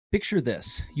Picture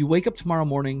this. You wake up tomorrow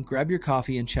morning, grab your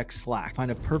coffee, and check Slack.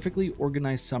 Find a perfectly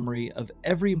organized summary of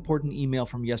every important email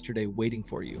from yesterday waiting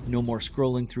for you. No more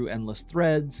scrolling through endless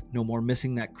threads, no more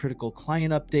missing that critical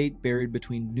client update buried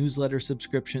between newsletter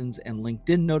subscriptions and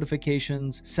LinkedIn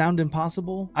notifications. Sound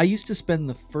impossible? I used to spend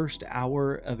the first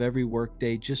hour of every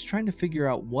workday just trying to figure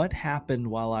out what happened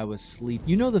while I was sleeping.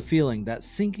 You know the feeling, that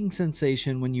sinking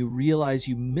sensation when you realize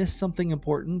you missed something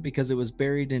important because it was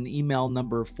buried in email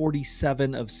number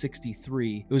 47 of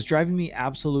 63. It was driving me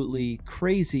absolutely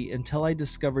crazy until I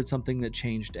discovered something that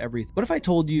changed everything. What if I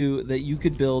told you that you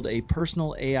could build a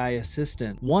personal AI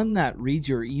assistant, one that reads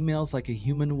your emails like a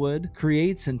human would,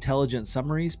 creates intelligent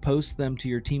summaries, posts them to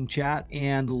your team chat,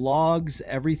 and logs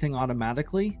everything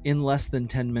automatically in less than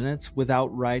 10 minutes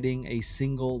without writing a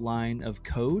single line of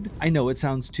code? I know it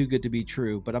sounds too good to be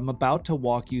true, but I'm about to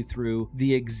walk you through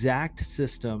the exact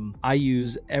system I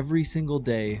use every single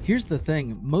day. Here's the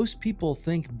thing, most people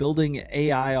think building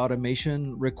AI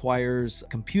automation requires a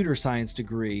computer science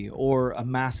degree or a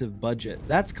massive budget.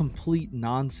 That's complete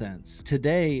nonsense.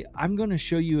 Today, I'm going to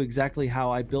show you exactly how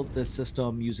I built this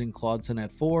system using Claude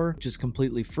Sonnet 4, which is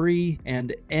completely free,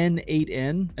 and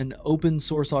n8n, an open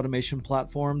source automation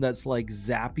platform that's like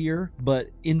Zapier, but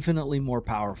infinitely more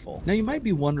powerful. Now, you might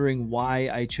be wondering why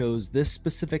I chose this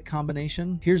specific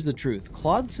combination. Here's the truth.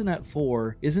 Claude Sonnet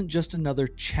 4 isn't just another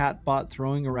chatbot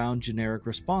throwing around generic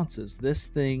responses. This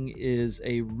thing is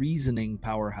a reasoning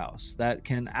powerhouse that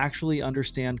can actually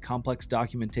understand complex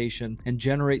documentation and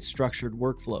generate structured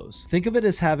workflows. Think of it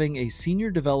as having a senior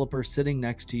developer sitting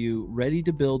next to you, ready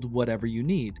to build whatever you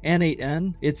need.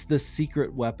 n8n, it's the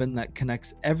secret weapon that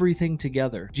connects everything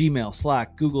together. Gmail,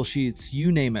 Slack, Google Sheets,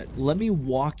 you name it. Let me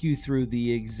walk you through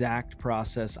the exact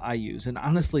process I use. And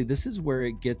honestly, this is where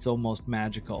it gets almost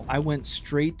magical. I went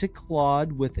straight to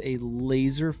Claude with a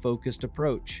laser-focused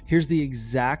approach. Here's the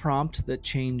exact prompt that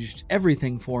changed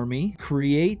everything for me.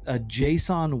 Create a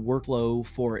JSON workflow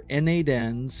for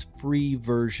n8n's free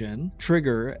version.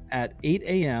 Trigger at 8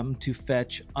 a.m. to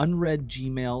fetch unread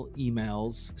Gmail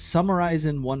emails. Summarize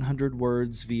in 100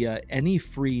 words via any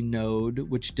free node,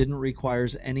 which didn't require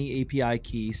any API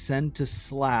key. Send to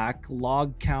Slack.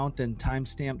 Log count and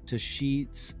timestamp to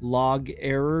Sheets. Log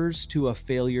errors to a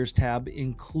failures tab.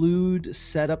 Include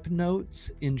setup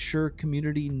notes. Ensure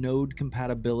community node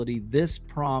compatibility. This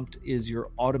prompt is your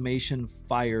automation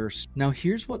fire. Now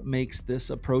here's what makes this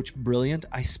approach brilliant.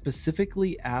 I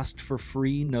specifically asked for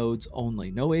free nodes only.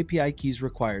 No API keys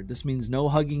required. This means no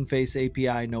Hugging Face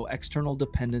API, no external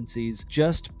dependencies,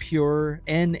 just pure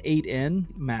n8n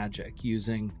magic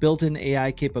using built-in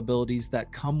AI capabilities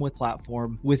that come with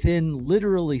platform. Within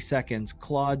literally seconds,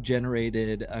 Claude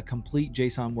generated a complete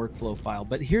JSON workflow file.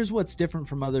 But here's what's different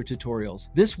from other tutorials.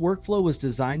 This workflow was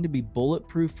designed to be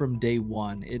bulletproof from day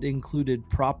one. It included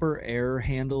proper error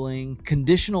handling,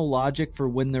 conditional logic for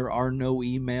when there are no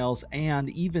emails, and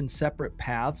even separate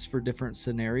paths for different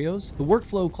scenarios. The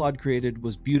workflow Claude created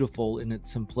was beautiful in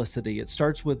its simplicity. It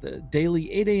starts with a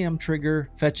daily 8 a.m. trigger,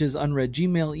 fetches unread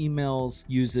Gmail emails,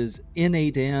 uses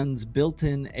n8n's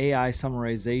built-in AI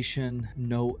summarization,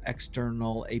 no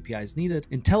external APIs needed,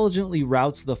 intelligently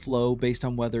routes the flow based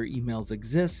on whether emails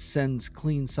exist, sends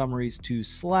clean summaries to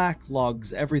Slack,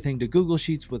 logs everything to Google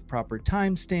Sheets with proper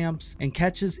timestamps, and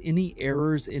catches any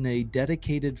errors in a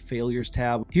dedicated failures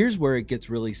tab. Here's where it gets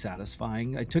really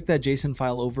satisfying. I took that JSON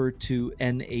file over to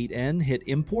n8n, hit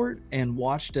import, and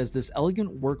watched as this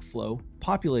elegant workflow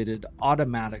populated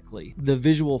automatically. The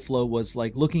visual flow was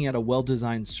like looking at a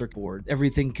well-designed circuit board.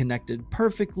 Everything connected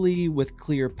perfectly with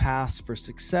clear paths for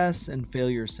success and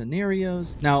failure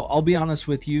scenarios. Now, I'll be honest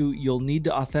with you, you'll need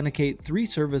to authenticate 3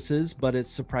 services, but it's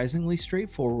surprisingly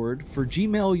straightforward. For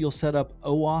Gmail, you'll set up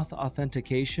OAuth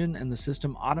authentication and the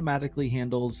system automatically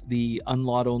handles the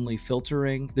unlawed-only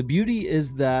filtering. The beauty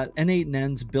is that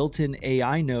n8n's built-in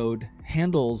AI node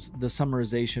handles the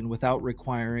summarization without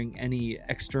requiring any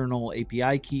external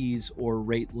API keys or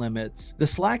rate limits. The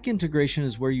Slack integration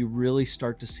is where you really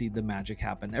start to see the magic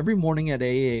happen. Every morning at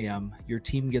 8 a.m., your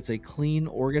team gets a clean,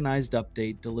 organized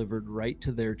update delivered right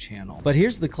to their channel. But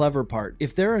here's the clever part.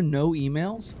 If there are no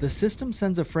emails, the system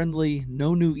sends a friendly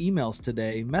 "no new emails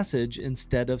today" message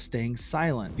instead of staying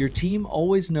silent. Your team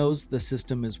always knows the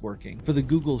system is working. For the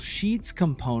Google Sheets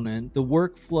component, the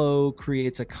workflow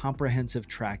creates a comprehensive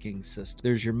tracking system.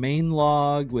 There's your main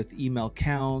log with email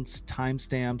counts,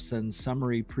 timestamps, and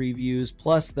summary previews,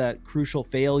 plus that crucial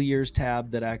failures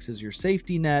tab that acts as your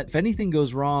safety net. If anything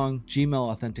goes wrong, Gmail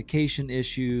authentication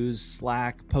issues,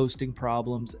 Slack posting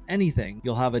problems, anything,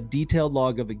 you'll have a detailed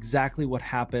log of exactly what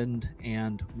happened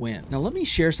and when. Now let me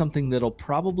share something that'll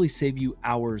probably save you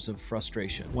hours of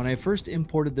frustration. When I first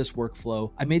imported this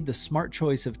workflow, I made the smart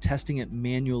choice of testing it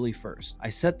manually first. I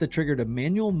set the trigger to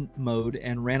manual mode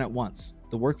and ran it once.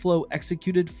 The workflow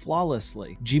executed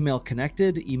flawlessly. Gmail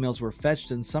connected, emails were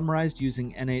fetched and summarized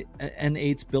using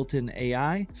n8's built-in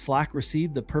AI, Slack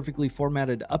received the perfectly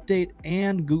formatted update,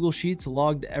 and Google Sheets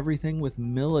logged everything with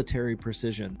military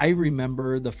precision. I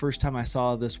remember the first time I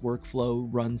saw this workflow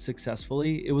run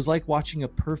successfully, it was like watching a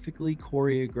perfectly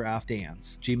choreographed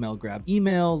dance. Gmail grabbed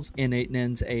emails,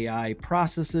 n8n's AI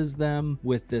processes them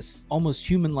with this almost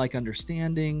human-like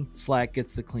understanding, Slack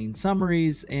gets the clean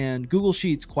summaries, and Google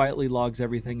Sheets quietly logs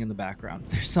everything in the background.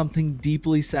 There's something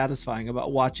deeply satisfying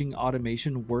about watching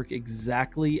automation work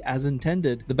exactly as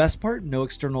intended. The best part, no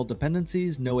external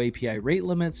dependencies, no API rate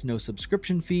limits, no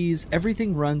subscription fees.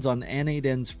 Everything runs on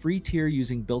n8n's free tier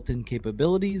using built-in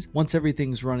capabilities. Once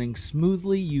everything's running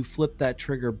smoothly, you flip that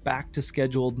trigger back to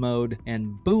scheduled mode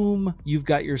and boom, you've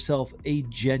got yourself a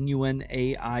genuine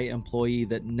AI employee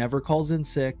that never calls in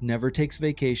sick, never takes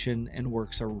vacation, and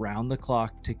works around the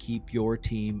clock to keep your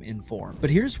team informed.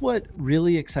 But here's what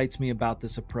really excites me about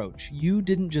this approach. You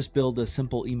didn't just build a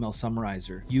simple email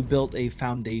summarizer, you built a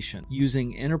foundation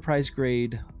using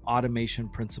enterprise-grade automation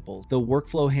principles. The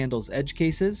workflow handles edge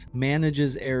cases,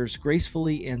 manages errors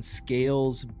gracefully, and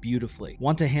scales beautifully.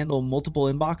 Want to handle multiple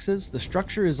inboxes? The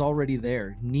structure is already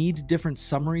there. Need different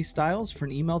summary styles for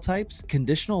email types?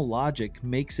 Conditional logic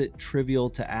makes it trivial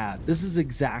to add. This is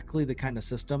exactly the kind of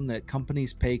system that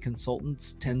companies pay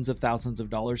consultants tens of thousands of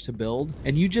dollars to build,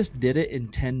 and you just did it in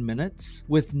 10 minutes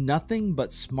with nothing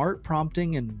but smart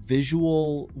prompting and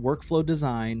visual workflow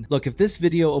design. Look, if this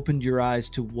video opened your eyes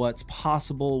to what's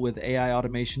possible with AI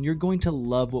automation, you're going to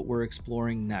love what we're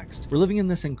exploring next. We're living in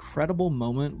this incredible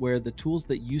moment where the tools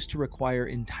that used to require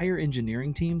entire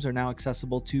engineering teams are now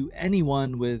accessible to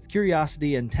anyone with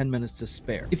curiosity and 10 minutes to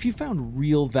spare. If you found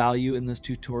real value in this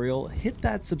tutorial, hit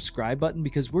that subscribe button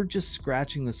because we're just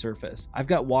scratching the surface. I've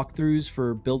got walkthroughs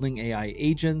for building AI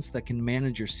agents that can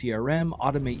manage your CRM,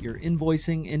 automate your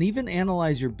invoicing, and even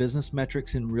analyze your business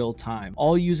metrics in real time,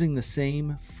 all using the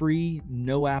same free,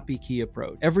 no appy key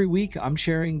approach. Every week, I'm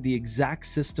sharing the exact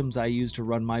systems I use to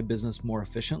run my business more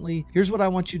efficiently. Here's what I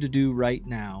want you to do right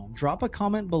now. Drop a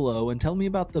comment below and tell me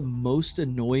about the most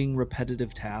annoying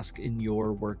repetitive task in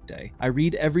your workday. I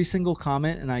read every single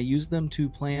comment and I use them to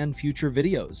plan future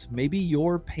videos. Maybe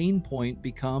your pain point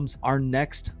becomes our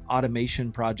next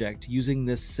automation project using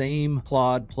this same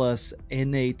Claude plus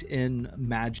n8n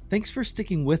magic. Thanks for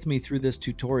sticking with me through this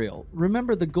tutorial.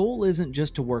 Remember, the goal isn't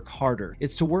just to work harder,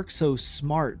 it's to work so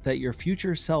smart that your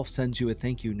future self sends you a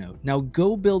thank you note. Now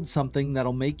go build something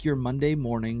that'll make your Monday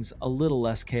mornings a little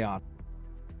less chaotic.